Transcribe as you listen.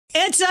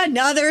It's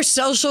another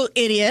social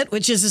idiot,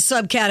 which is a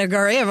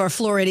subcategory of our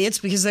floor idiots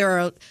because there are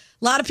a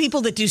lot of people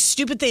that do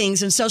stupid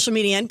things in social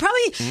media. And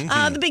probably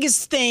the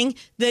biggest thing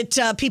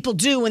that people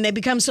do when they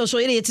become social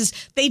idiots is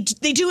they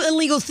do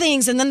illegal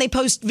things and then they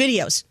post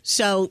videos.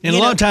 So, and a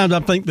lot of times I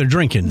think they're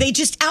drinking. They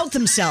just out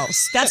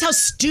themselves. That's how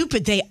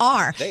stupid they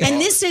are.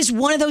 This is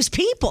one of those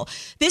people.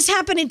 This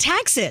happened in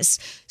Texas.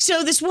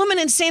 So this woman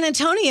in San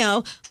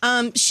Antonio,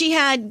 she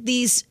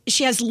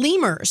has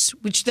lemurs,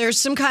 which they're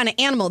some kind of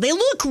animal. They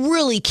look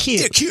really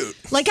cute. They're cute.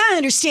 Like, I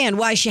understand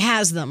why she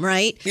has them,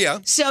 right? Yeah.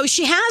 So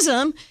she has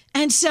them.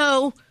 And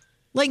so,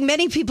 like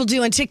many people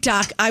do on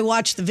TikTok, I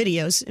watch the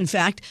videos, in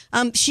fact,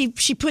 she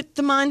put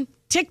them on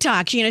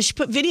TikTok. You know, she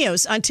put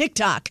videos on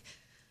TikTok.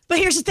 But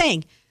here's the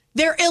thing.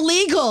 They're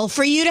illegal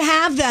for you to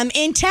have them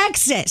in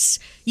Texas,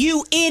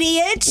 you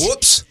idiot.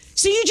 Whoops.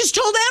 So you just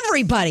told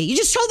everybody, you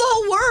just told the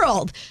whole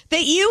world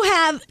that you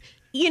have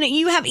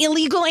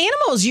illegal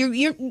animals. You're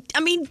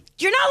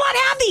not allowed to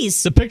have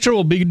these. The picture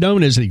will be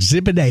known as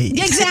Exhibit A.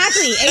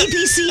 Exactly. A,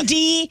 B, C,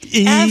 D,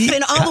 F,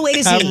 and all the way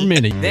to Z. However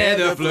many.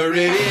 They're the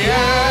Floridians.